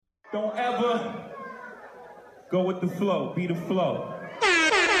Don't ever go with the flow. Be the flow.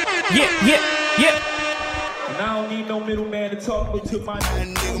 Yeah. And I don't need no middleman to talk to my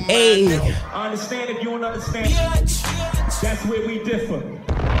Hey. I understand if you don't understand. That's where we differ.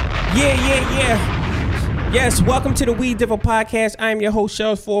 Yeah. Yes, welcome to the We Differ Podcast. I am your host,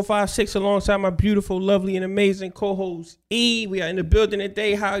 Shells456, alongside my beautiful, lovely, and amazing co-host, E. We are in the building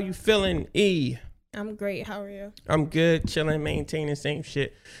today. How are you feeling, E? I'm great. How are you? I'm good, chilling, maintaining, same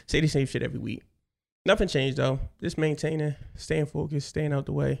shit. Say the same shit every week. Nothing changed, though. Just maintaining, staying focused, staying out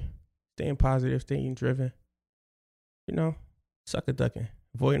the way, staying positive, staying driven. You know, sucker ducking,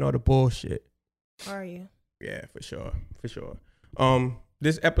 avoiding all the bullshit. How are you? Yeah, for sure.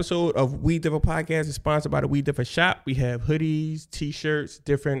 This episode of We Differ Podcast is sponsored by the We Differ Shop. We have hoodies, t-shirts,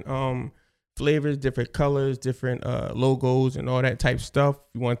 different flavors, different colors, different logos, and all that type of stuff. If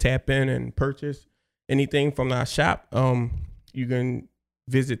you want to tap in and purchase anything from our shop, you can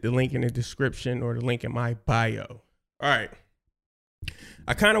visit the link in the description or the link in my bio. All right.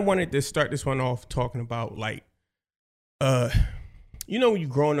 I kind of wanted to start this one off talking about like, you know, when you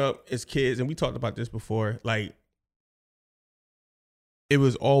growing up as kids, and we talked about this before, like, it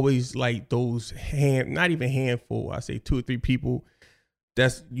was always like those not even handful, I say 2 or 3 people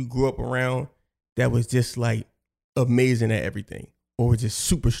that's you grew up around that was just like amazing at everything, or just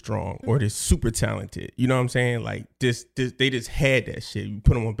super strong, or just super talented. You know what I'm saying? Like this they just had that shit. You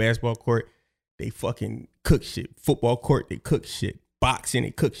put them on basketball court, they fucking cook shit. Football court, they cook shit. Boxing,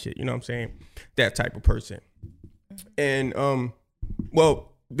 they cook shit. You know what I'm saying? That type of person. And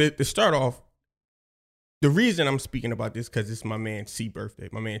well, to start off, the reason I'm speaking about this because it's my man C's birthday,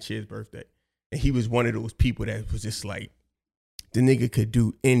 my man Chiz's birthday. And he was one of those people that was just like, the nigga could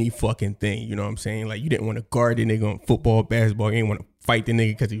do any fucking thing. You know what I'm saying? Like, you didn't want to guard the nigga on football, basketball. You didn't want to fight the nigga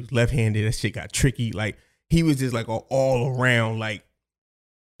because he was left-handed. That shit got tricky. Like, he was just like all around, like,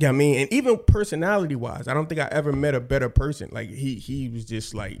 yeah, I mean, and even personality-wise, I don't think I ever met a better person. Like, he was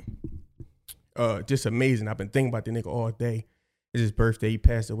just like, just amazing. I've been thinking about the nigga all day. It's his birthday. He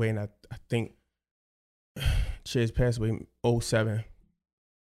passed away, and I think Chiz passed away in 07,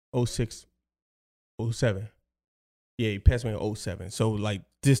 06, 07. Yeah, he passed away in 07. So, like,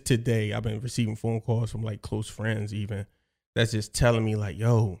 just today, I've been receiving phone calls from, like, close friends even. That's just telling me, like,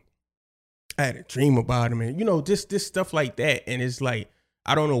 yo, I had a dream about him. And, you know, just this stuff like that. And it's like,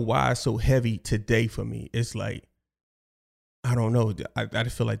 I don't know why it's so heavy today for me. It's like, I don't know. I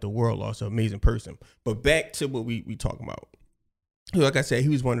just feel like the world lost an amazing person. But back to what we talking about. Like I said, he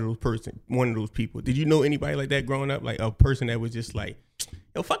was one of those people. Did you know anybody like that growing up? Like a person that was just like,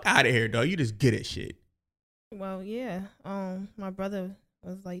 yo, fuck out of here, dog. You just good at shit. Well, yeah. My brother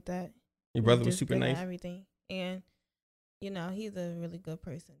was like that. Your brother was just super good at nice. everything, and you know he's a really good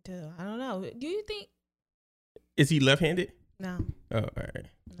person too. I don't know. Do you think? Is he left-handed? No. Oh, all right.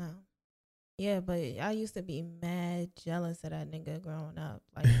 No. Yeah, but I used to be mad jealous of that nigga growing up.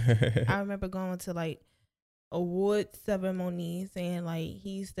 Like I remember going to like award ceremonies and like he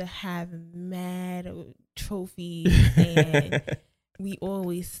used to have mad trophies and we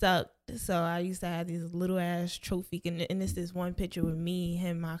always sucked. So I used to have these little ass trophy and this is one picture with me,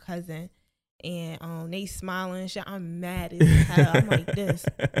 him, my cousin, and they smiling and shit. I'm mad as hell. I'm like this.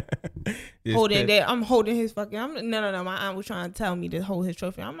 Holding that. I'm holding his fucking no. My aunt was trying to tell me to hold his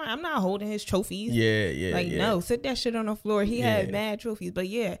trophy. I'm like, I'm not holding his trophies. Yeah. Like, no, sit that shit on the floor. He had mad trophies. But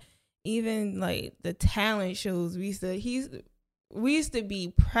yeah, even like the talent shows we used to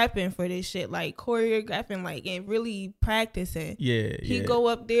be prepping for this shit, like choreographing, like, and really practicing. He go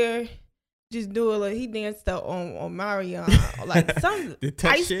up there, just do it like he danced on Mario, like some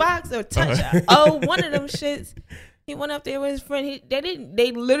icebox or touch. One of them shits. He went up there with his friend.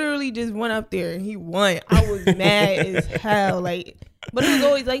 They literally just went up there and he won. I was mad as hell, like, but it was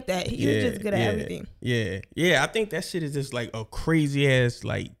always like that. He was just good at everything. Yeah. I think that shit is just like a crazy ass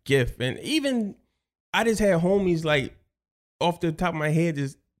like gift, and even I just had homies like off the top of my head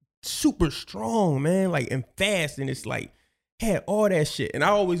just super strong, man, like, and fast, and it's like had all that shit, and I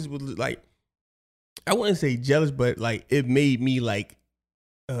always was like, I wouldn't say jealous, but like it made me like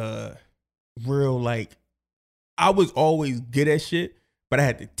real, like I was always good at shit, but I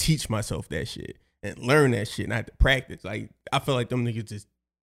had to teach myself that shit and learn that shit, and I had to practice. Like I feel like them niggas just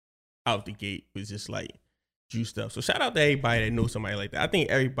out the gate was just like juiced up. So shout out to everybody that knows somebody like that. I think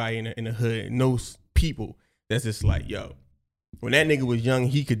everybody in the hood knows people that's just like, yo, when that nigga was young,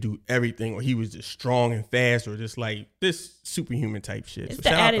 he could do everything, or he was just strong and fast, or just like this superhuman type shit. It's so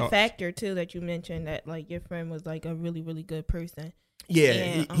the added factor too that you mentioned, that like your friend was like a really, really good person. Yeah,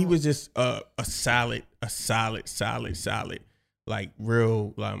 and, he was just a solid, like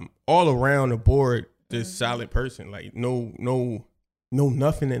real, all around the board, this solid person. Like no no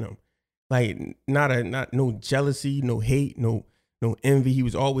nothing in him. Like not no jealousy, no hate, no envy. He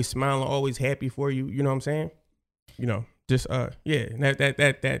was always smiling, always happy for you. You know what I'm saying? You know, just yeah.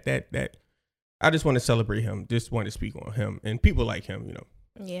 That I just want to celebrate him. Just want to speak on him and people like him. You know.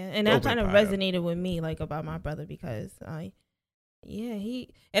 Yeah, and that kind of resonated with me, like about my brother, because he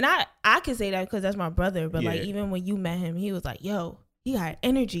and I can say that because that's my brother. But like even when you met him, he was like, yo. He got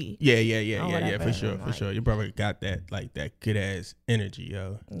energy. Yeah, for sure. Your brother got that, like, that good ass energy,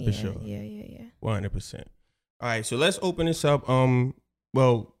 yo. For sure. Yeah. 100%. All right, so let's open this up.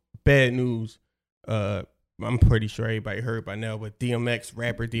 Well, bad news. I'm pretty sure everybody heard by now, but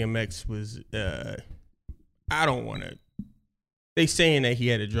rapper DMX was I don't wanna, they saying that he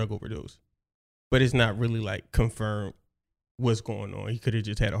had a drug overdose. But it's not really like confirmed what's going on. He could have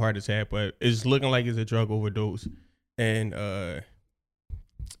just had a heart attack, but it's looking like it's a drug overdose. And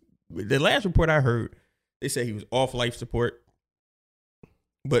the last report I heard, they said he was off life support.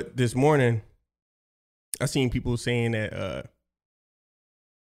 But this morning, I seen people saying that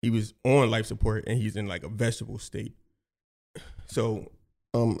he was on life support and he's in like a vegetable state. So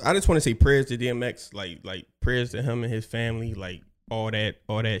I just want to say prayers to DMX, like prayers to him and his family, like all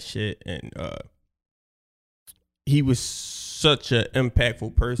that shit. And he was such an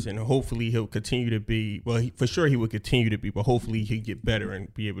impactful person. Hopefully he'll continue to be, well, for sure he will continue to be, but hopefully he'll get better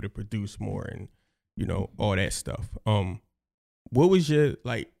and be able to produce more and, you know, all that stuff. What was your,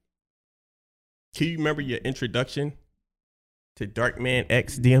 like, can you remember your introduction to Darkman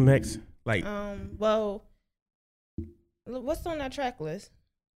X DMX? Like, well, what's on that track list?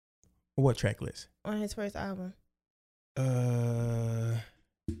 What track list? On his first album.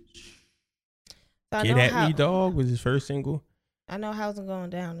 Get At Me Dog was his first single. I know How's It Going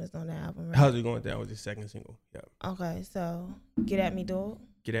Down is on the album, right? How's It Going Down was his second single. Yeah. Okay, so Get At Me Dog.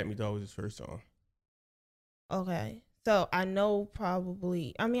 Get At Me Dog was his first song. Okay, so I know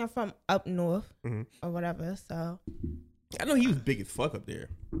probably. I mean, I'm from up north or whatever, so I know he was big as fuck up there.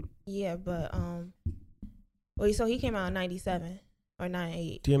 Yeah, but wait, so he came out in 97 or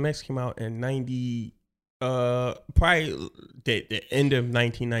 98? DMX came out in 90. Probably the end of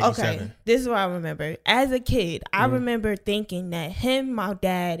 1997. Okay, this is what I remember. As a kid, I remember thinking that him, my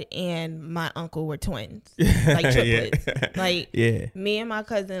dad, and my uncle were twins, like triplets. Like me and my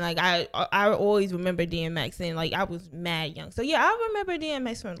cousin. Like I always remember DMX, and like I was mad young. So yeah, I remember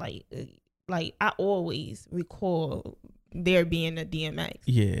DMX from like I always recall there being a DMX.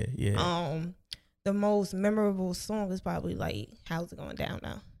 Yeah. The most memorable song is probably like How's It Going Down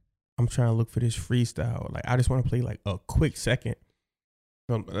now. I'm trying to look for this freestyle. Like, I just want to play like a quick second.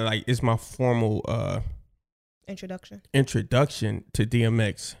 Like, it's my formal introduction to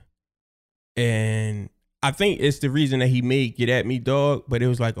DMX. And I think it's the reason that he made Get At Me Dog, but it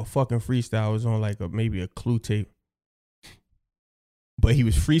was like a fucking freestyle. It was on like maybe a Clue tape. But he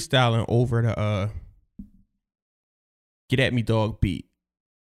was freestyling over the Get At Me Dog beat.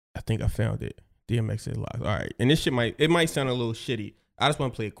 I think I found it. DMX is live. All right. And this shit might sound a little shitty. I just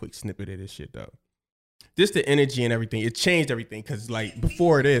want to play a quick snippet of this shit, though. Just the energy and everything. It changed everything. Because, like,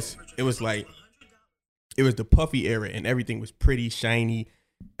 before this, it was like, it was the Puffy era and everything was pretty shiny.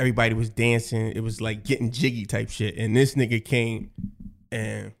 Everybody was dancing. It was like getting jiggy type shit. And this nigga came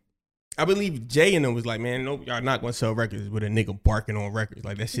and I believe Jay and them was like, man, no, y'all not going to sell records with a nigga barking on records.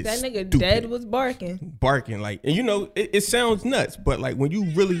 Like, that shit. That nigga stupid. dead was barking. Barking. Like, and you know, it sounds nuts. But, like, when you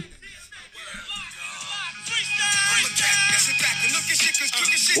really...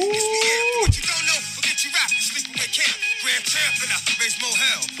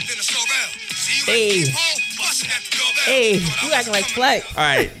 Hey, you acting like Flex. All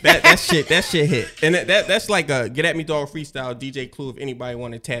right, that shit hit, and that's like a Get At Me Dog freestyle. DJ Clue, if anybody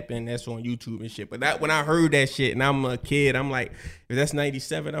want to tap in, that's on YouTube and shit. But that when I heard that shit, and I'm a kid, I'm like, if that's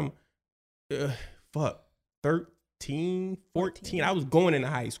 97, I'm 13, 14. I was going into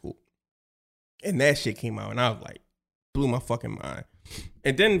high school, and that shit came out, and I was like, blew my fucking mind.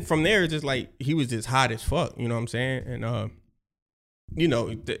 And then from there, it's just like he was just hot as fuck. You know what I'm saying? And you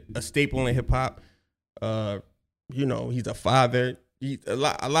know, a staple in hip hop. You know, he's a father. He's a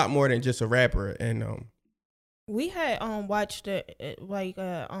lot more than just a rapper. And we had watched a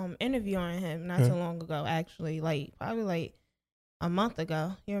interview on him not so long ago, actually, like probably like a month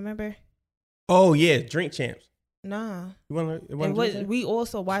ago. You remember? Oh yeah, Drink Champs. Nah, it we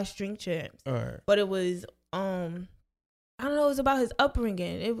also watched Drink Champs. All right, but it was I don't know. It was about his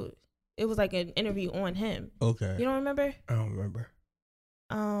upbringing. It was like an interview on him. Okay, you don't remember? I don't remember.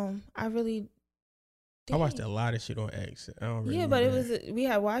 I really. I watched a lot of shit on X. I don't really but it was we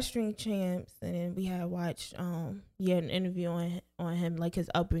had watched Drink Champs, and then we had watched an interview on him, like his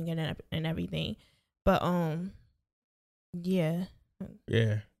upbringing and everything. But yeah,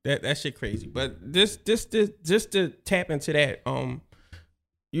 Yeah, that shit crazy. But just to tap into that,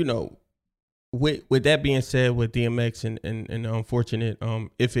 you know, with that being said, with DMX and the unfortunate,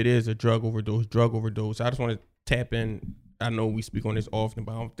 if it is a drug overdose, I just want to tap in. I know we speak on this often,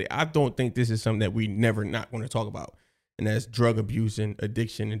 but I don't think this is something that we never not want to talk about, and that's drug abuse and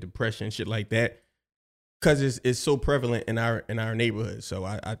addiction and depression, shit like that, because it's so prevalent in our neighborhood. So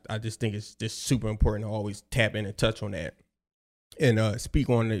I just think it's just super important to always tap in and touch on that, and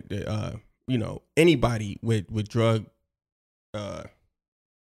speak on the you know, anybody with drug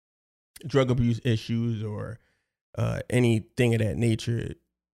abuse issues or anything of that nature,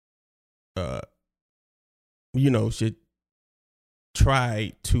 you know, should try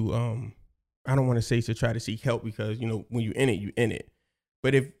to I don't want to say to try to seek help, because, you know, when you're in it, you're in it.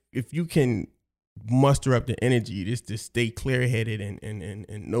 But if you can muster up the energy just to stay clear headed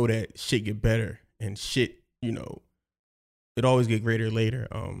and know that shit get better, and shit, you know, it always get greater later.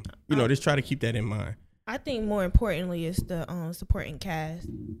 You know, just try to keep that in mind. I think more importantly is the supporting cast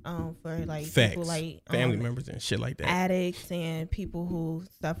for like Facts. people like Family members and shit like that. addicts and people who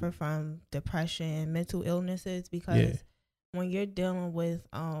suffer from depression, mental illnesses, because when you're dealing with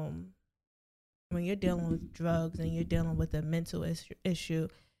drugs and you're dealing with a mental issue,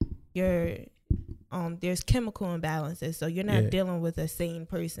 there's chemical imbalances, so you're not dealing with a sane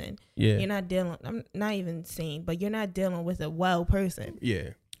person. You're not dealing, I'm not even sane, but you're not dealing with a well person.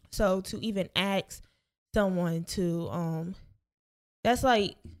 So to even ask someone to that's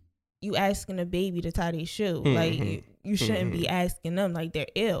like you asking a baby to tie their shoe. Like you shouldn't be asking them like they're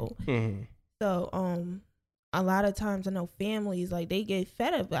ill. So a lot of times I know families, like, they get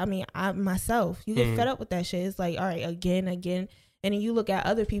fed up. I mean, I myself, you get fed up with that shit. It's like, all right, again, and then you look at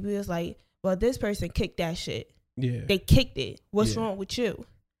other people, it's like, well, this person kicked that shit. They kicked it. What's wrong with you?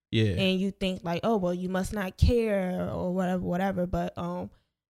 And you think like, oh, well, you must not care or whatever. But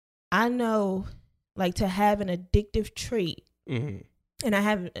I know, like, to have an addictive trait, and I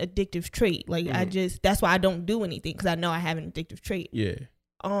have an addictive trait. Like, that's why I don't do anything, because I know I have an addictive trait.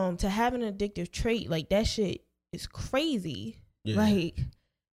 To have an addictive trait, like, that shit is crazy. Like,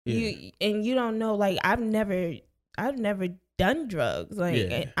 you don't know, like, I've never done drugs.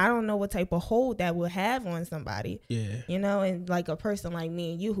 Like, I don't know what type of hold that will have on somebody. You know, and like a person like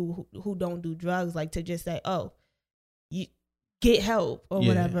me and you who don't do drugs, like, to just say, oh, you get help or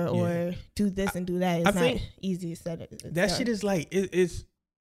whatever, or do this and do that. It's not easy to say that shit is like, it's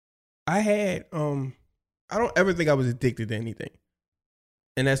I had I don't ever think I was addicted to anything,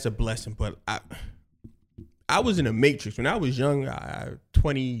 and that's a blessing. But I was in a matrix when I was young.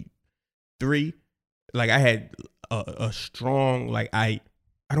 23, like, I had a strong, like, I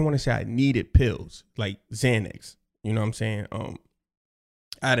don't want to say I needed pills like Xanax. You know what I'm saying?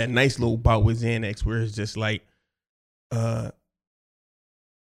 I had a nice little bout with Xanax where it's just like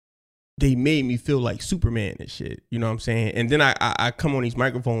they made me feel like Superman and shit. You know what I'm saying? And then I come on these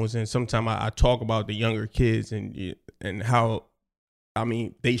microphones and sometimes I talk about the younger kids and how, I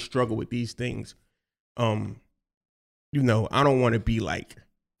mean, they struggle with these things. You know, I don't want to be like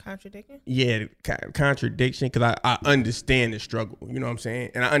contradiction. Contradiction, because I understand the struggle. You know what I'm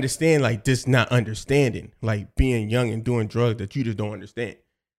saying? And I understand, like, this not understanding, like, being young and doing drugs that you just don't understand.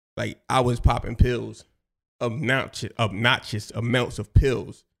 Like, I was popping pills, obnoxious amounts of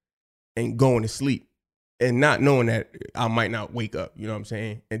pills, and going to sleep and not knowing that I might not wake up. You know what I'm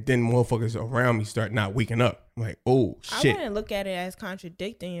saying? And then motherfuckers around me start not waking up. I'm like, oh shit. I wouldn't look at it as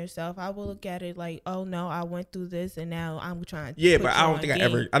contradicting yourself. I would look at it like, oh no, I went through this and now I'm trying to but I don't think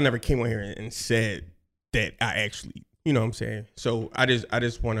I never came on here and said that I actually, you know what I'm saying? So I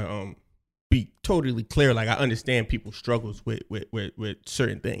just want to be totally clear. Like, I understand people's struggles with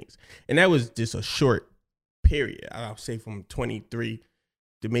certain things. And that was just a short period. I'll say from 23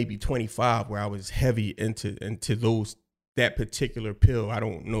 to maybe 25, where I was heavy into that particular pill. I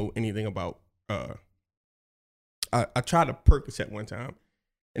don't know anything about. I tried a Percocet one time,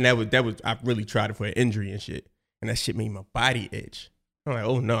 and that was I really tried it for an injury and shit, and that shit made my body itch. I'm like,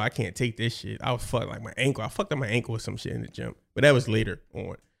 oh no, I can't take this shit. I was fucked like my ankle. I fucked up my ankle with some shit in the gym, but that was later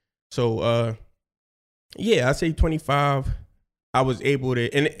on. So I say 25. I was able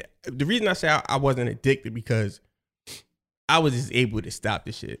to, and the reason I say I wasn't addicted, because I was just able to stop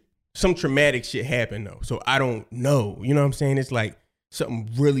the shit. Some traumatic shit happened though, so I don't know. You know what I'm saying? It's like something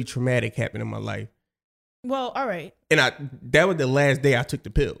really traumatic happened in my life. Well, all right. And that was the last day I took the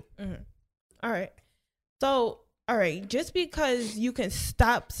pill. All right. So, all right, just because you can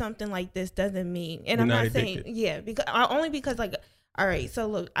stop something like this doesn't mean, and I'm not saying, because only because, like, All right, so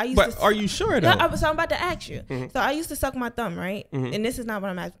look, I used But to. are you sure though? Yeah, so I'm about to ask you. Mhm. So I used to suck my thumb, right? Mhm. And this is not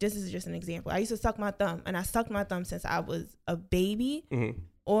what I'm asking. This is just an example. I used to suck my thumb, and I sucked my thumb since I was a baby,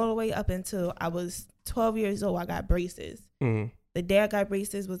 all the way up until I was 12 years old. I got braces. The day I got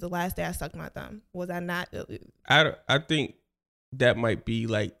braces was the last day I sucked my thumb. Was I not? I think that might be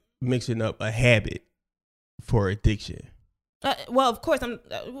like mixing up a habit for addiction. Well, of course I'm.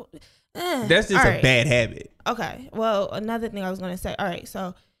 That's just all a right. bad habit. Okay. Well, another thing I was gonna say. All right.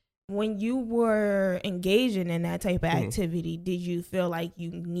 So, when you were engaging in that type of activity, did you feel like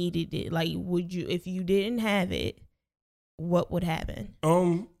you needed it? Like, would you, if you didn't have it, what would happen?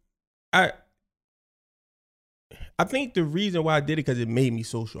 I think the reason why I did it because it made me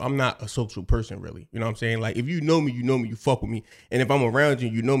social. I'm not a social person really. You know what I'm saying? Like if you know me, you fuck with me. And if I'm around you,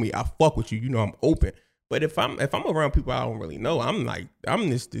 you know me, I fuck with you. You know I'm open. But if I'm around people I don't really know, I'm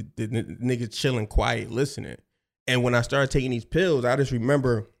just the nigga chilling, quiet, listening. And when I started taking these pills, I just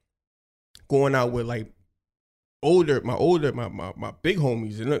remember going out with like my big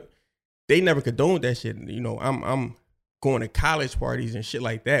homies, and look, they never condoned that shit. You know, I'm going to college parties and shit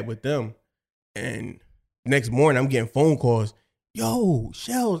like that with them, and next morning I'm getting phone calls. Yo,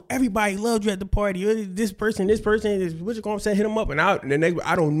 Shells, everybody loved you at the party. This person, what you gonna say? Hit them up, and the next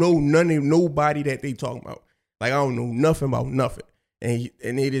I don't know nobody that they talking about. Like I don't know nothing about nothing, and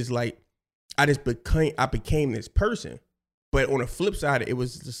it is like I became this person. But on the flip side, it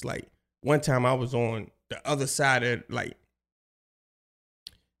was just like one time I was on the other side of like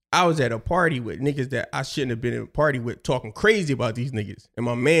I was at a party with niggas that I shouldn't have been at a party with, talking crazy about these niggas, and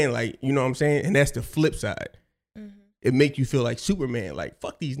my man, like, you know what I'm saying, and that's the flip side. It make you feel like Superman, like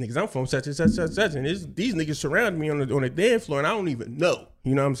fuck these niggas. I'm from such and such and such, and these niggas surround me on the dance floor, and I don't even know.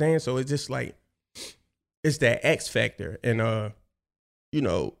 You know what I'm saying? So it's just like it's that X factor, and you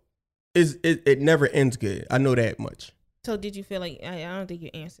know, it never ends good. I know that much. So did you feel like I don't think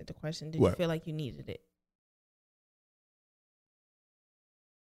you answered the question? Did What? you feel like you needed it?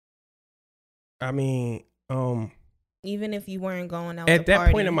 I mean, Even if you weren't going out at to that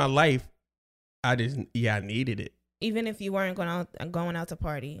party, point in my life, I needed it. even if you weren't going out to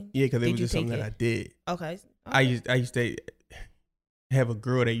party, Yeah, because it did was you just something take that I it? did. Okay. I used to have a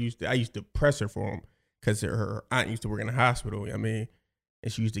girl that I used to press her for him because her aunt used to work in the hospital. I mean,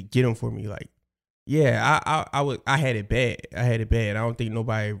 and she used to get him for me. Like, yeah, I had it bad. I don't think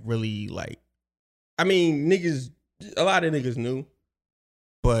nobody really like. I mean, niggas, a lot of niggas knew,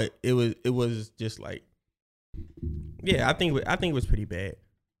 but it was just like, yeah, I think it was pretty bad.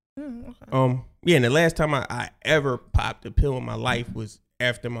 Okay. Yeah, and the last time I ever popped a pill in my life was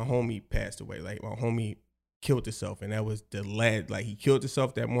after my homie passed away. Like my homie killed himself, and that was the last. Like he killed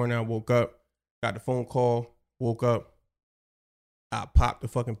himself that morning. I woke up, got the phone call, woke up. I popped the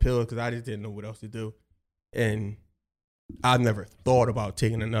fucking pill because I just didn't know what else to do, and I never thought about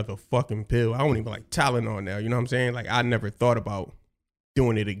taking another fucking pill. I don't even like Tylenol now. You know what I'm saying? Like I never thought about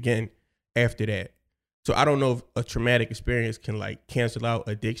doing it again after that. So I don't know if a traumatic experience can like cancel out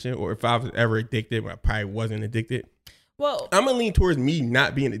addiction, or if I was ever addicted, but I probably wasn't addicted. Well, I'm gonna lean towards me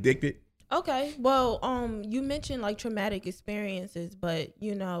not being addicted. okay. Well, you mentioned like traumatic experiences, but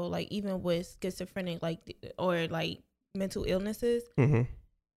you know, like even with schizophrenic, like or like mental illnesses,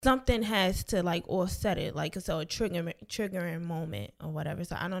 something has to like offset it, like so a triggering moment or whatever.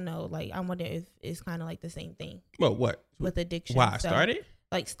 So I don't know. Like I wonder if it's kind of like the same thing. Well, what with addiction? Why I So, started?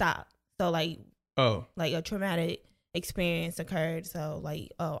 like stop. So like. Oh, like a traumatic experience occurred, so like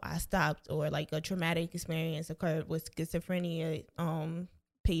I stopped, or like a traumatic experience occurred with schizophrenia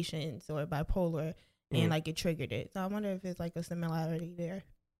patients or bipolar, and like it triggered it. So I wonder if it's like a similarity there.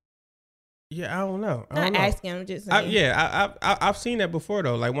 Yeah, I don't know. Not asking, I'm just saying. I've seen that before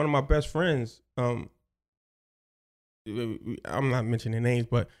though. Like one of my best friends, I'm not mentioning names,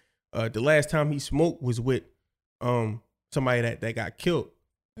 but the last time he smoked was with somebody that got killed,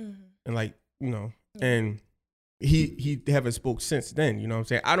 and like, you know, and he haven't spoke since then. You know what I'm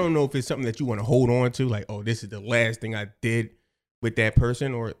saying? I don't know if it's something that you want to hold on to, like, oh, this is the last thing I did with that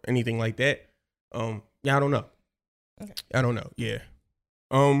person or anything like that. Yeah, I don't know. Okay. I don't know. Yeah.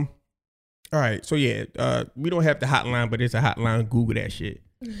 All right. So yeah, we don't have the hotline, but it's a hotline. Google that shit.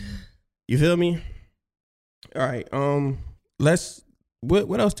 You feel me? All right.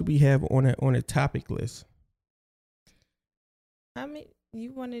 What else do we have on a topic list? I mean,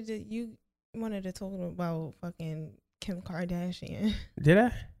 you wanted to talk about fucking Kim Kardashian. Did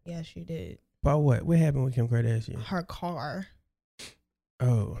I? Yes, you did. About what? What happened with Kim Kardashian? Her car.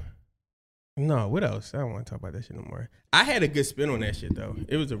 Oh. No, what else? I don't want to talk about that shit no more. I had a good spin on that shit though.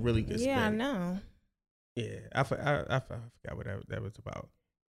 It was a really good spin. Yeah, I know. Yeah, I forgot what that was about.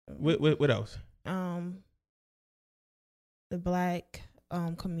 What else? the black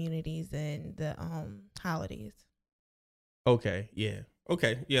communities and the holidays. Okay, yeah.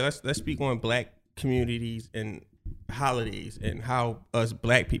 Okay, yeah, let's speak on black communities and holidays and how us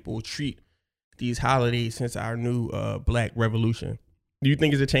black people treat these holidays since our new black revolution. Do you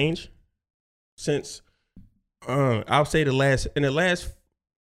think it's a change? Since I'll say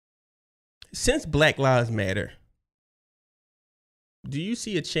since Black Lives Matter, do you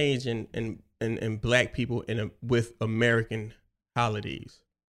see a change in black people with American holidays?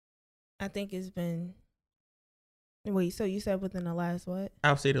 I think it's been. Wait, so you said within the last what?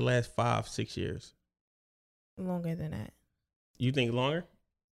 I'll say the last 5-6 years. Longer than that. You think longer?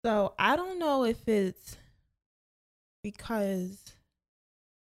 So I don't know if it's because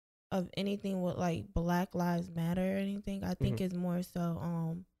of anything with like Black Lives Matter or anything. I think it's more so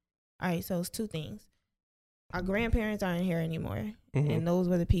all right, so it's two things. Our grandparents aren't here anymore. And those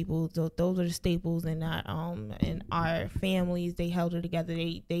were the people, those were the staples in our families. They held it together.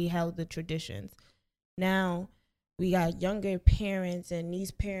 They held the traditions. Now we got younger parents, and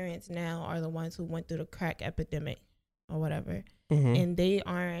these parents now are the ones who went through the crack epidemic or whatever. And they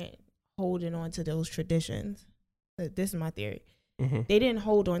aren't holding on to those traditions. This is my theory. They didn't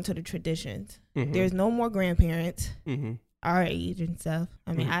hold on to the traditions. There's no more grandparents our age and stuff.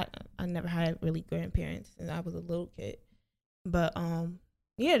 I mean, I never had really grandparents since I was a little kid. But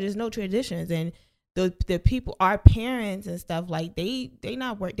yeah, there's no traditions, and the people, our parents and stuff, like they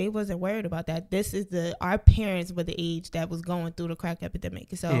wasn't worried about that. This is our parents were the age that was going through the crack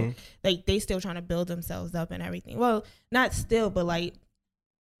epidemic. So like they still trying to build themselves up and everything. Well, not still, but like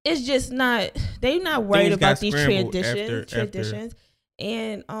it's just not, they not worried about these traditions.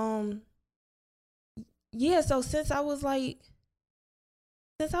 And yeah, so since I was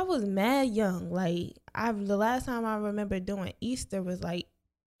mad young, like the last time I remember doing Easter was like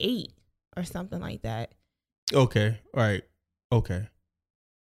 8 or something like that. Okay. All right. Okay.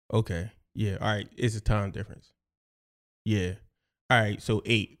 Yeah. All right. It's a time difference. Yeah. All right. So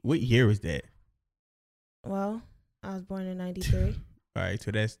 8. What year was that? Well, I was born in 93. All right.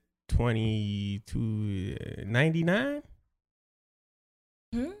 So that's 99?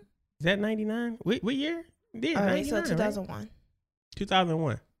 Is that 99? What year? Yeah, all right. So 2001. Right?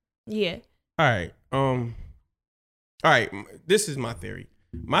 2001. Yeah. All right. All right. This is my theory.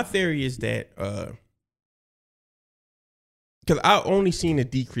 My theory is that because I've only seen a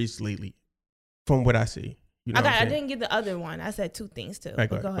decrease lately from what I see. You know I didn't get the other one. I said 2 things too. Right,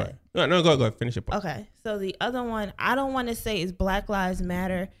 go ahead. No, go ahead. Finish your point. Okay. So the other one, I don't want to say is Black Lives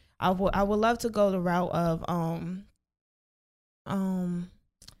Matter. I would love to go the route of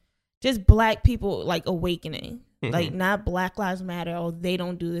just black people like awakening. Like not Black Lives Matter or they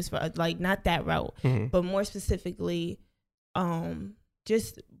don't do this for us, like not that route, but more specifically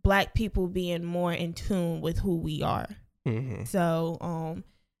just black people being more in tune with who we are. So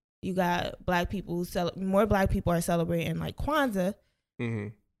you got black people, more black people are celebrating like Kwanzaa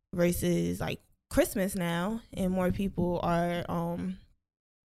versus like Christmas now, and more people are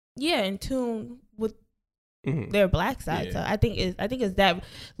in tune with their black side. Yeah. So I think it's that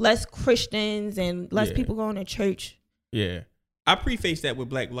less Christians and less people going to church. Yeah, I preface that with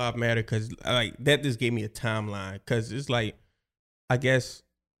Black Lives Matter because like that just gave me a timeline, because it's like, I guess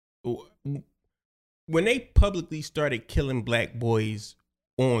when they publicly started killing black boys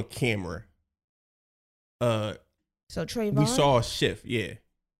on camera, so Trayvon, we saw a shift. Yeah,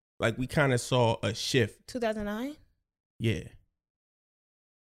 like we kind of saw a shift. 2009. Yeah.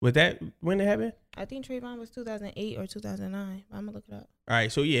 Was that when it happened? I think Trayvon was 2008 or 2009. I'm gonna look it up. All right,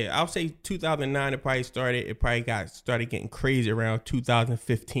 so yeah, I'll say 2009. It probably started getting crazy around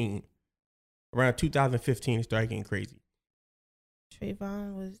 2015. Around 2015, it started getting crazy.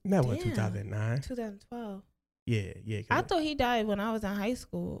 Trayvon was that was 2009. 2012. Yeah. I thought he died when I was in high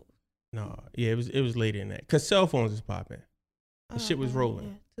school. No, yeah, it was later than that, cause cell phones was popping. The shit was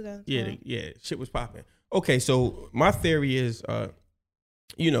rolling. Yeah, shit was popping. Okay, so my theory is,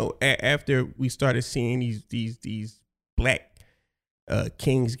 after we started seeing these black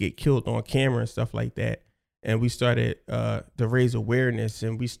kings get killed on camera and stuff like that, and we started to raise awareness,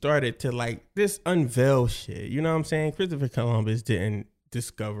 and we started to like this unveil shit. You know what I'm saying? Christopher Columbus didn't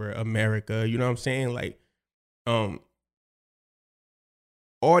discover America. You know what I'm saying? Like, all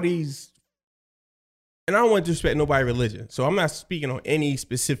these, and I don't want to disrespect nobody's religion, so I'm not speaking on any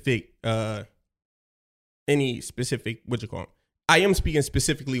specific what you call it. I am speaking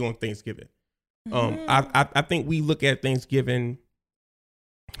specifically on Thanksgiving. I think we look at Thanksgiving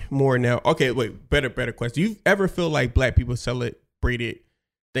more now. Okay, wait, better question. Do you ever feel like black people celebrated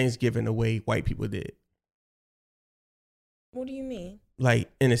Thanksgiving the way white people did? What do you mean? Like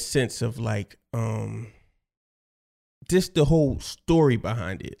in a sense of like just the whole story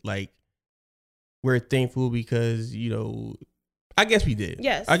behind it. Like, we're thankful because, you know, I guess we did.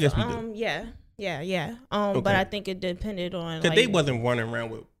 Yes. I guess we did. Yeah. Okay. But I think it depended on, Because like, they wasn't running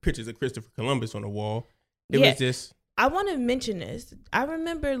around with pictures of Christopher Columbus on the wall. It Yeah. was just, I want to mention this. I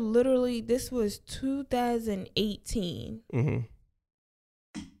remember literally this was 2018.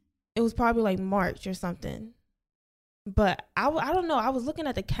 It was probably like March or something. But I don't know. I was looking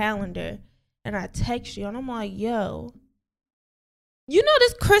at the calendar and I text you and I'm like, yo, you know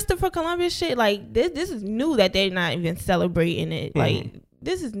this Christopher Columbus shit? Like, this is new that they're not even celebrating it. Like,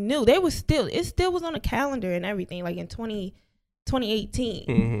 this is new. It still was on the calendar and everything, like in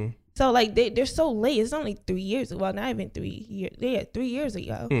 2018. So, like, they're so late. It's only 3 years. Well, not even 3 years. Yeah, 3 years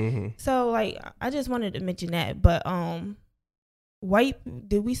ago. So, like, I just wanted to mention that. But,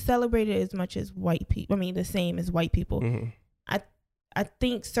 did we celebrate it as much as white people? I mean, the same as white people. I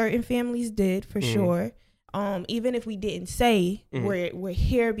think certain families did, for sure. Even if we didn't say we're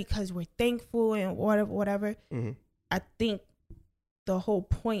here because we're thankful and whatever. I think the whole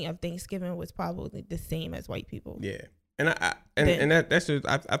point of Thanksgiving was probably the same as white people. Yeah. And that's just,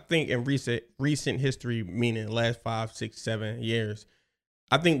 I think in recent history, meaning the last 5, 6, 7 years,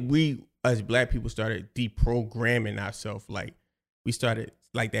 I think we as black people started deprogramming ourselves. Like, we started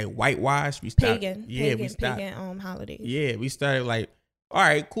like that whitewash. We stopped. Pagan holidays. Yeah, we started like, all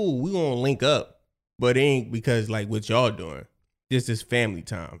right, cool. We gonna link up, but it ain't because like what y'all doing. This is family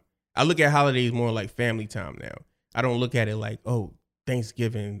time. I look at holidays more like family time now. I don't look at it like, oh,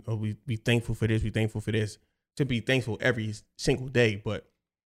 Thanksgiving. Oh, we be thankful for this. We thankful for this. To be thankful every single day, but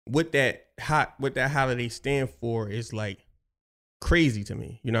what that holiday stand for is like crazy to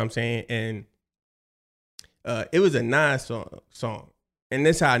me. You know what I'm saying? And it was a Nas song, and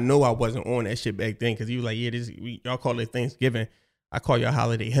that's how I know I wasn't on that shit back then, because he was like, yeah, y'all call it Thanksgiving. I call your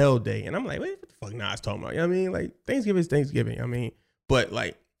holiday Hell Day, and I'm like, wait, what the fuck Nas talking about? You know what I mean? Like, Thanksgiving is Thanksgiving. I mean, but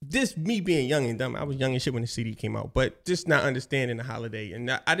like, this me being young and dumb, I was young and shit when the CD came out, but just not understanding the holiday.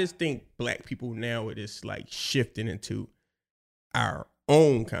 And I just think black people now are just like shifting into our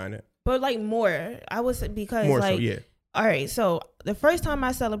own kind of. But like more, I was, because more like, so, yeah. All right, so the first time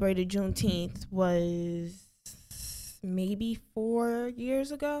I celebrated Juneteenth was maybe 4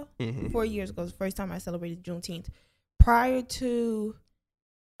 years ago. 4 years ago was the first time I celebrated Juneteenth. Prior to,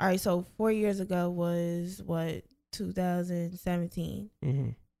 all right, so 4 years ago was what, 2017.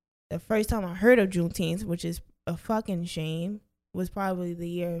 The first time I heard of Juneteenth, which is a fucking shame, was probably the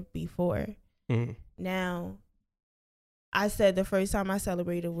year before. Now, I said the first time I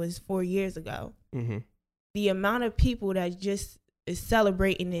celebrated was 4 years ago. The amount of people that just is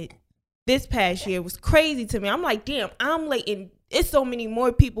celebrating it this past year was crazy to me. I'm like, damn, I'm late, and it's so many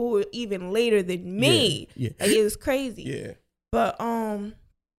more people who are even later than me. Yeah. Like, it was crazy. Yeah. But and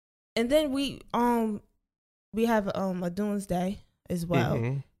then we have a Doomsday as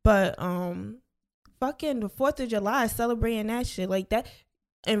well. But fucking the 4th of July, celebrating that shit like that.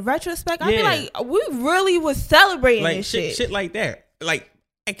 In retrospect, I feel like we really was celebrating like this shit. Shit like that. Like,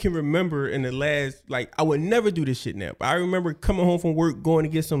 I can remember in the last, like, I would never do this shit now, but I remember coming home from work, going to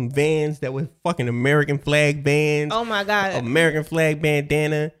get some Vans that were fucking American flag Vans. Oh my God. American flag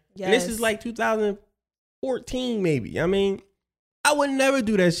bandana. Yes. And this is like 2014 maybe. I mean, I would never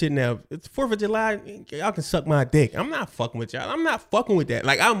do that shit now. It's 4th of July. Y'all can suck my dick. I'm not fucking with y'all. I'm not fucking with that.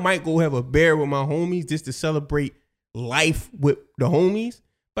 Like, I might go have a beer with my homies just to celebrate life with the homies,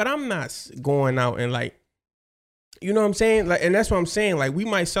 but I'm not going out and like, you know what I'm saying? Like, and that's what I'm saying. Like, we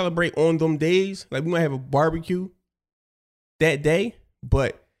might celebrate on them days. Like, we might have a barbecue that day,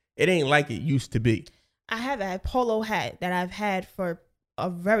 but it ain't like it used to be. I have a polo hat that I've had for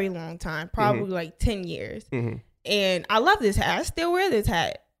a very long time, probably like 10 years. And I love this hat. I still wear this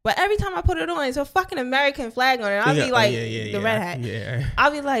hat. But every time I put it on, it's a fucking American flag on it. I'll be like, the red hat. Yeah.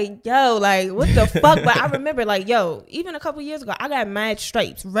 I'll be like, yo, like, what the fuck? But I remember, like, yo, even a couple years ago, I got mad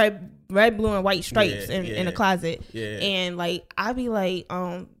stripes, red, blue, and white stripes in the closet. Yeah. And, like, I'll be like,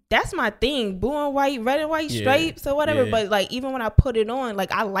 that's my thing, blue and white, red and white stripes or whatever. But like, even when I put it on,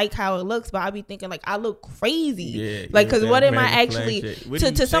 like, I like how it looks, but I be thinking like I look crazy, like, because what am I actually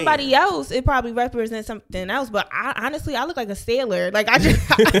to somebody else? It probably represents something else, but I look like a sailor. Like, I just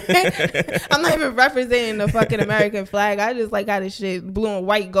I'm not even representing the fucking American flag. I just like how this shit blue and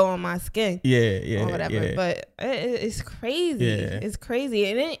white go on my skin, or whatever. Yeah. But it's crazy. It's crazy,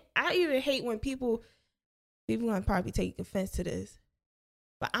 and then I even hate when people gonna probably take offense to this.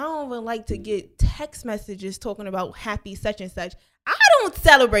 But I don't even like to get text messages talking about happy such and such. I don't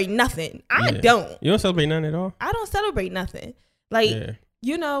celebrate nothing. I don't. You don't celebrate nothing at all? I don't celebrate nothing. Like,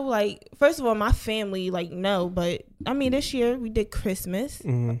 you know, like, first of all, my family, like, no. But, I mean, this year we did Christmas.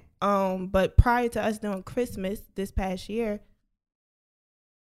 But prior to us doing Christmas this past year,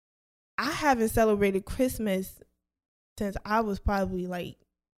 I haven't celebrated Christmas since I was probably like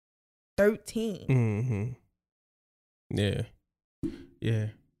 13. Mm-hmm.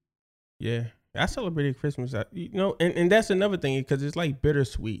 Yeah. I celebrated Christmas, and that's another thing because it's like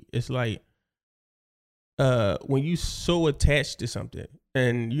bittersweet. It's like when you so attached to something,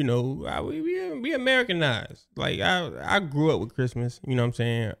 and we Americanized. Like I grew up with Christmas. You know what I'm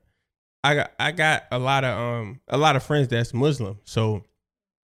saying? I got a lot of friends that's Muslim, so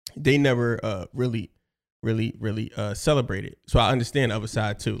they never really celebrated. So I understand the other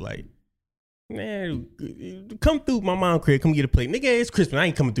side too. Like, man, come through my mom's crib, come get a plate. Nigga, it's Christmas. I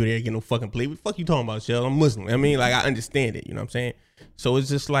ain't coming through there to get no fucking plate. What the fuck you talking about, Shell? I'm Muslim. I mean, like, I understand it. You know what I'm saying? So it's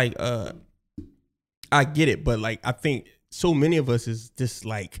just like, I get it. But, like, I think so many of us is just,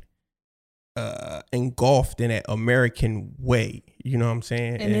 like, engulfed in that American way. You know what I'm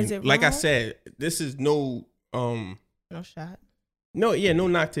saying? And is it like wrong? I said, this is no shot. No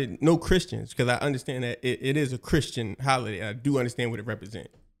knock to no Christians, because I understand that it is a Christian holiday. I do understand what it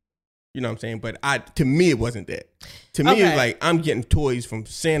represents. You know what I'm saying? But to me, it wasn't that. To me, it's like I'm getting toys from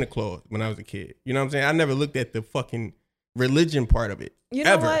Santa Claus when I was a kid. You know what I'm saying? I never looked at the fucking religion part of it. You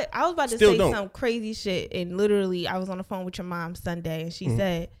know ever. what? I was about to say some crazy shit, and literally, I was on the phone with your mom Sunday, and she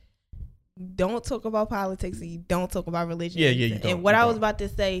said, "Don't talk about politics, and you don't talk about religion." Yeah, you don't. And what I was about to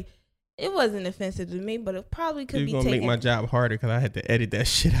say, it wasn't offensive to me, but it probably could be taken. It's gonna make my job harder because I had to edit that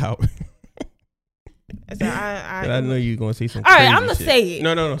shit out. So I know you're gonna say some. All right, crazy I'm gonna shit. say it.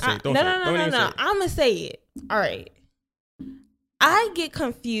 No, say it. Don't say it. No. I'm gonna say it. All right. I get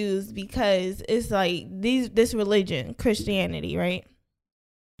confused because it's like this religion, Christianity, right?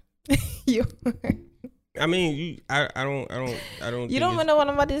 I mean, I don't. You don't even know what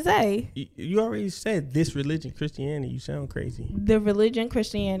I'm about to say. You already said this religion, Christianity. You sound crazy. The religion,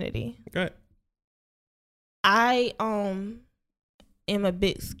 Christianity. Go ahead. I am a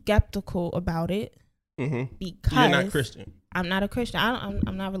bit skeptical about it. Mm-hmm. Because you're not Christian. I'm not a Christian.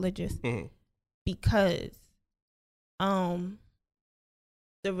 I'm not religious. Mm-hmm. Because the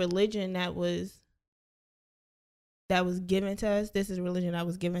religion that was given to us, this is a religion that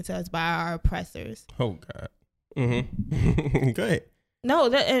was given to us by our oppressors. Oh God. Mm-hmm. Go ahead. No,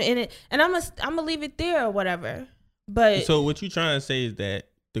 and I'm gonna leave it there or whatever. But so what you're trying to say is that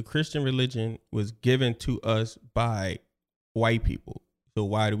the Christian religion was given to us by white people. So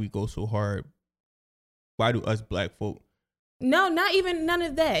why do we go so hard? Why do us black folk? No, not even none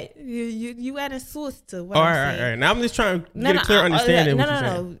of that. You add a source to what I'm saying. All right. Now I'm just trying to get a clear understanding of what you're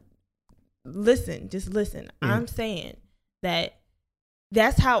saying. Listen. I'm saying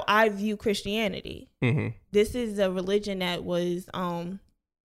that's how I view Christianity. Mm-hmm. This is a religion that was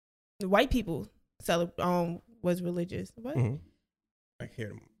white people was religious. What? Mm-hmm. I hear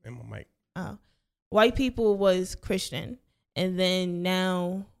them in my mic. Oh, white people was Christian, and then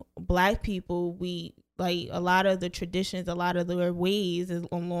now black people, we like a lot of the traditions, a lot of their ways,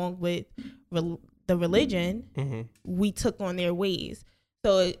 along with the religion, mm-hmm. we took on their ways.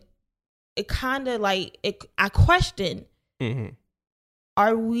 So it kind of like I question: mm-hmm.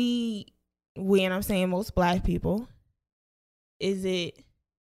 Are we, and I'm saying most black people,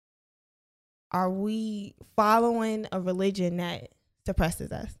 are we following a religion that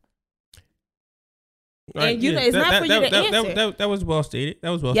suppresses us? Right, and it's not for you to answer. That was well stated.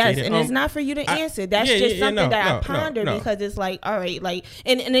 Yes, and it's not for you to answer. That's just something that I ponder because it's like, all right, like,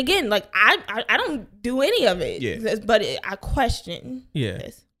 and again, like I don't do any of it. Yeah. But I question. Yeah.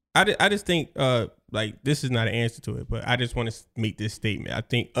 This. I just think like this is not an answer to it, but I just want to make this statement. I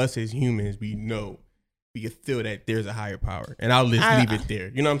think us as humans, we can feel that there's a higher power, and I'll just leave it there.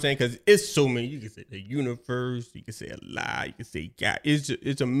 You know what I'm saying? Because it's so many. You can say the universe, you can say a lie, you can say God.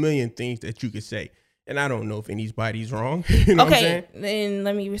 It's a million things that you could say. And I don't know if anybody's wrong. You know what I'm saying? Then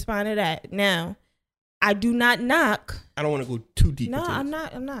let me respond to that. Now, I do not knock. I don't want to go too deep. No, into I'm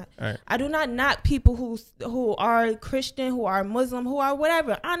this. not. All right. I do not knock people who are Christian, who are Muslim, who are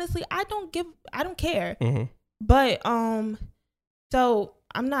whatever. Honestly, I don't care. Mm-hmm. But so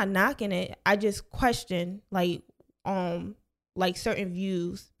I'm not knocking it. I just question like certain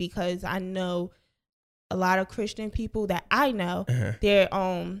views because I know a lot of Christian people that I know. Uh-huh.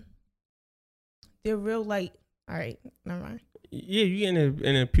 They're real like, all right, never mind. Yeah, you get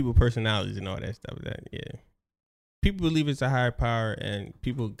in people personalities and all that stuff. Yeah, people believe it's a higher power, and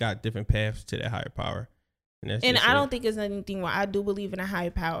people got different paths to that higher power. And I don't think it's anything wrong. I do believe in a higher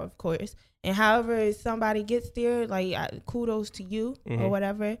power, of course. And however somebody gets there, like kudos to you mm-hmm. or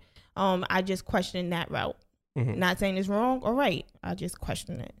whatever. I just question that route. Mm-hmm. Not saying it's wrong or right. I just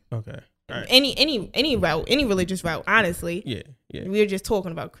question it. Okay. Right. Any route, any religious route. Honestly, yeah. we're just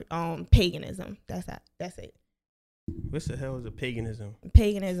talking about paganism. That's it. What the hell is a paganism?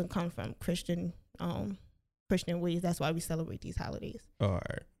 Paganism comes from Christian ways. That's why we celebrate these holidays. All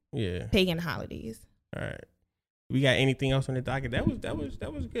right. Yeah. Pagan holidays. All right. We got anything else on the docket? That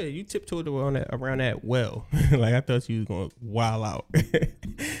was good. You tiptoed around that well. Like I thought you was gonna wild out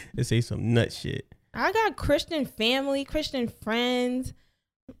and say some nut shit. I got Christian family, Christian friends.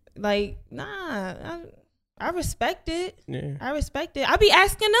 Like, nah, I respect it. Yeah. I respect it. I be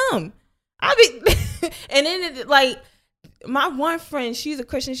asking them. And then like my one friend, she's a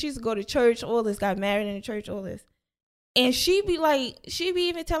Christian. She used to go to church. All this, got married in the church. All this. And she be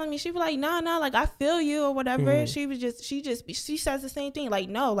even telling me, she be like, nah, like I feel you or whatever. Mm-hmm. She says the same thing. Like,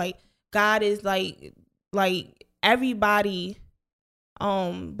 no, like God is like everybody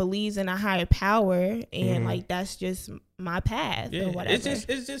believes in a higher power, and mm-hmm. like that's just my path or whatever.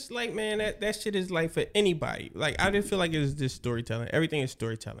 It's just like, man, that shit is like for anybody. Like I just feel like it's just storytelling. Everything is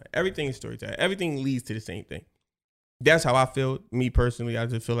storytelling. Everything leads to the same thing. That's how I feel. Me personally, I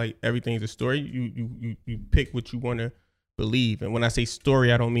just feel like everything's a story. You pick what you want to believe, and when I say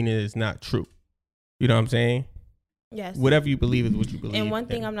story, I don't mean it's not true. You know what I'm saying? Yes. Whatever you believe is what you believe. And one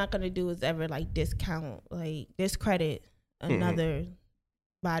thing I'm not gonna do is ever like discredit another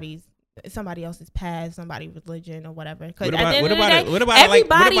somebody else's past, somebody's religion or whatever. What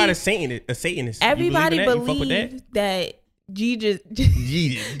about a Satanist? Everybody believes that Jesus.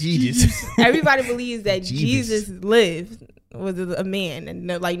 Everybody believes that Jesus lived, was a man, and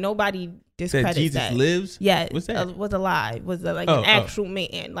like nobody discredits that. Jesus lives. Yeah, what's that? Was alive. Was an actual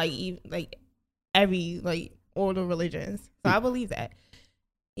man. Like every all the religions. So I believe that,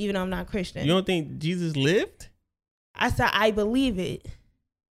 even though I'm not Christian. You don't think Jesus lived? I said I believe it.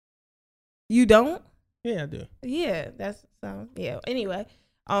 You don't? Yeah, I do. Yeah, that's so. Yeah. Anyway,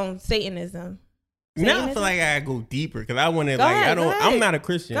 Satanism. Now I feel like I gotta go deeper because I want to I'm not a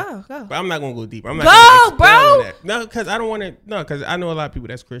Christian. Go. But I'm not gonna go deeper. I'm not go, bro. That. No, because I don't want to. No, because I know a lot of people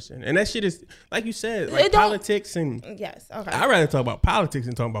that's Christian, and that shit is like you said, like politics and. Yes. Okay. I'd rather talk about politics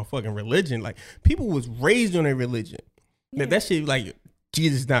and talk about fucking religion. Like people was raised on a religion. Yeah. That shit like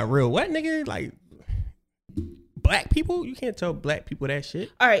Jesus not real. What nigga like? Black people, you can't tell black people that shit.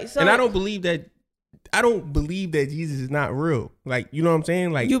 All right, so and I don't believe that Jesus is not real. Like, you know what I'm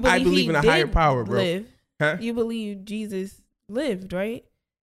saying? Like, I believe in a higher power, bro. Live. Huh? You believe Jesus lived, right?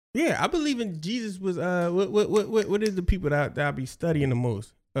 Yeah, I believe in Jesus was what is the people that I be studying the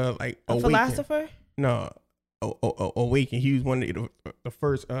most? Like a philosopher? No, Awaken. He was one of the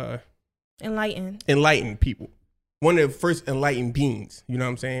first enlightened people. One of the first enlightened beings, you know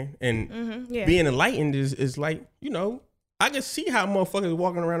what I'm saying? And being enlightened is like, you know, I can see how motherfuckers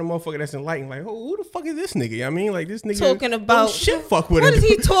walking around a motherfucker that's enlightened. Like, oh, who the fuck is this nigga? I mean, like this nigga talking about shit. Fuck with what is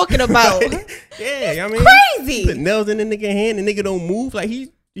he talking about? Yeah, I mean, crazy. Put nails in the nigga hand, the nigga don't move. Like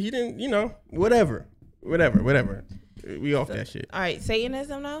he didn't, you know, whatever. We off that shit. All right,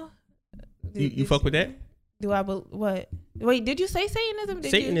 Satanism now. You fuck with that? Do I what? Wait, did you say Satanism?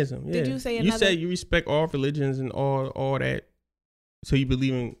 Satanism. Yeah. Did you say another? You said you respect all religions and all that. So you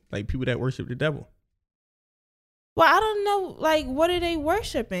believe in like people that worship the devil. Well, I don't know. Like, what are they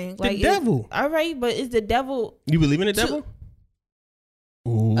worshiping? Like the devil. All right, but is the devil? You believe in the devil?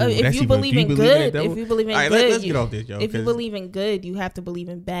 Ooh, if you believe in good, if you believe in all right, good, let's get off this, yo. If you believe in good, you have to believe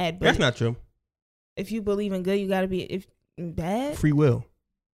in bad. But that's not true. If you believe in good, you got to be bad. Free will.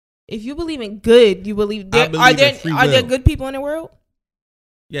 If you believe in good, you believe are there good people in the world?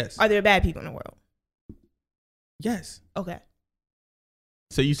 Yes. Are there bad people in the world? Yes. Okay.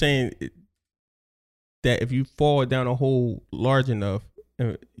 So you saying that if you fall down a hole large enough,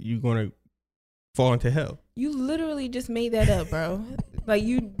 you're gonna fall into hell? You literally just made that up, bro. Like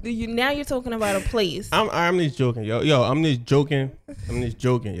you now you're talking about a place. I'm just joking, yo. I'm just joking,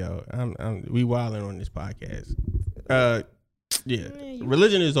 yo. We wilding on this podcast. Yeah,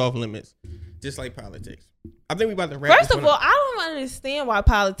 religion is off limits, just like politics. I think we about to wrap. First of all, I don't understand why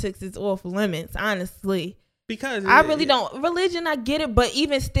politics is off limits, honestly. Because I really don't. Religion, I get it, but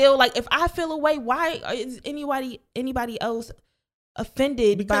even still, like if I feel away, why is anybody else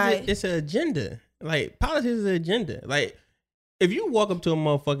offended? Because it's an agenda. Like politics is an agenda. Like if you walk up to a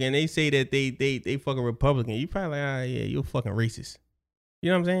motherfucker and they say that they fucking Republican, you probably like, yeah, you're fucking racist.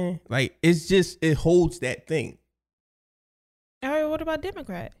 You know what I'm saying? Like it's just it holds that thing. All right, what about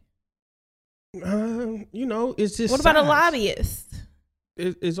Democrat? You know, it's just. What about a lobbyist?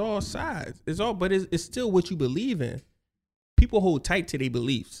 It's all sides. But it's still what you believe in. People hold tight to their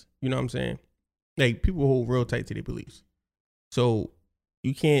beliefs. You know what I'm saying? Like people hold real tight to their beliefs. So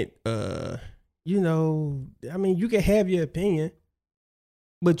you can't, you know, I mean, you can have your opinion,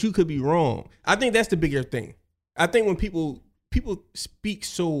 but you could be wrong. I think that's the bigger thing. I think when people speak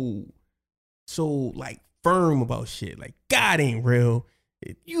so like firm about shit, like God ain't real.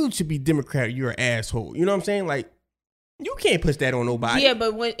 You should be Democrat. You're an asshole. You know what I'm saying? Like, you can't push that on nobody. Yeah,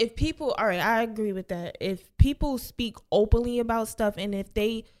 but if people, all right, I agree with that. If people speak openly about stuff, and if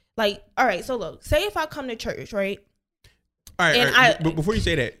they like, all right, so look, say if I come to church, right? All right, but before you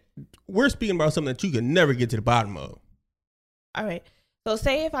say that, we're speaking about something that you can never get to the bottom of. All right, so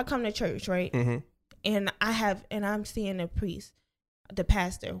say if I come to church, right, mm-hmm. and I'm seeing the priest, the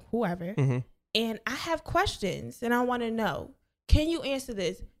pastor, whoever, mm-hmm. and I have questions, and I want to know, can you answer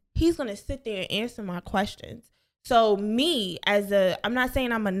this? He's gonna sit there and answer my questions. So me, I'm not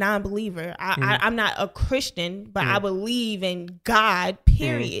saying I'm a non-believer. I'm not a Christian, but I believe in God,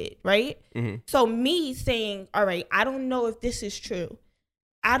 period, right? Mm-hmm. So me saying, all right, I don't know if this is true.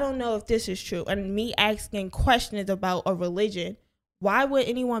 And me asking questions about a religion, why would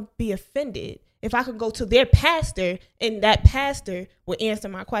anyone be offended if I could go to their pastor and that pastor would answer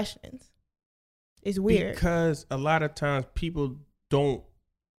my questions? It's weird. Because a lot of times people don't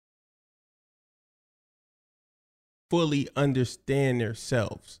fully understand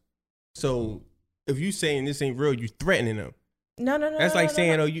themselves. So if you saying this ain't real, you threatening them. No. That's like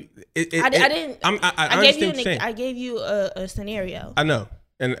saying, no. "Oh, you." I gave you a scenario. I know,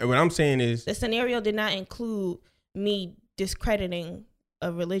 and what I'm saying is the scenario did not include me discrediting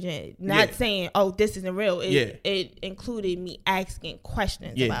a religion. Not saying, "Oh, this isn't real." It included me asking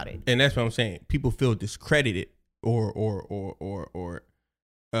questions about it. And that's what I'm saying. People feel discredited, or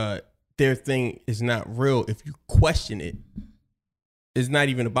their thing is not real if you question it. It's not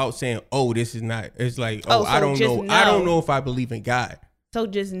even about saying, "Oh, this is not." It's like, "Oh, I don't know. I don't know if I believe in God." So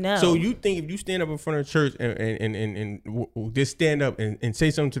just know. So you think if you stand up in front of church and just stand up and say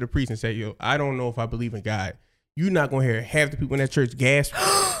something to the priest and say, "Yo, I don't know if I believe in God," you're not gonna hear half the people in that church gasp.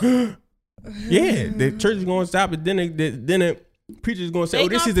 Yeah, the church is gonna stop it. Then the preacher is gonna say, "Oh,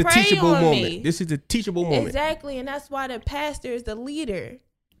 this is a teachable moment. This is a teachable moment." Exactly, and that's why the pastor is the leader.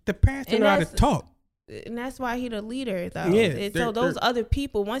 The pastor know how to talk. And that's why he the leader, though. Yeah, so those other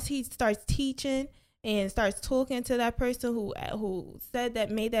people, once he starts teaching and starts talking to that person who said that,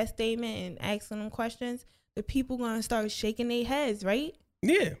 made that statement, and asking them questions, the people gonna start shaking their heads, right?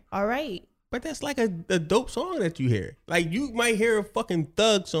 Yeah. All right. But that's like a dope song that you hear. Like, you might hear a fucking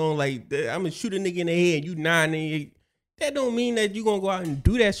thug song, like, I'm gonna shoot a nigga in the head, you nodding. That don't mean that you gonna go out and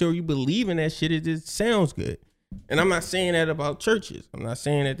do that shit or you believe in that shit. It just sounds good. And I'm not saying that about churches. I'm not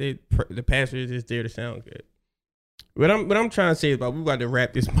saying that the pastor is just there to sound good. What I'm trying to say is we about to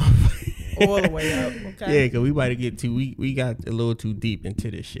wrap this motherfucker all the way up. Okay. Yeah, because we about to get too we got a little too deep into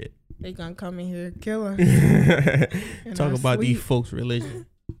this shit. They gonna come in here and kill us. Talk about these folks' religion.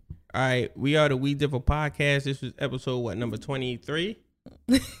 All right, we are the We Differ Podcast. This was episode number 23.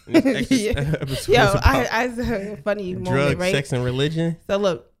 Yo, I said a funny moment, drugs, right? Sex, and religion. So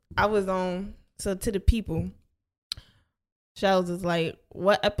look, I was on. So to the people. Shells is like,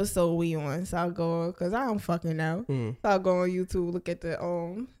 what episode we on? So I'll go, because I don't fucking know. So I'll go on YouTube, look at the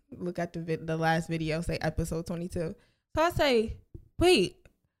last video, say episode 22. So I say, wait,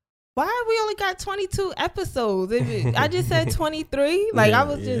 why we only got 22 episodes? I just said 23. Like, I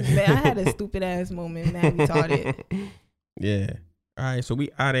was just, man, I had a stupid ass moment, man, retarded. Yeah. All right, so we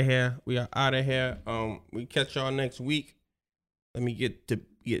out of here. We are out of here. We catch y'all next week. Let me get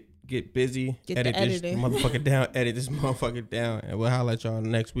busy, edit this motherfucker down, and we'll holler at y'all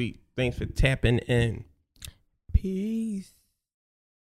next week. Thanks for tapping in. Peace.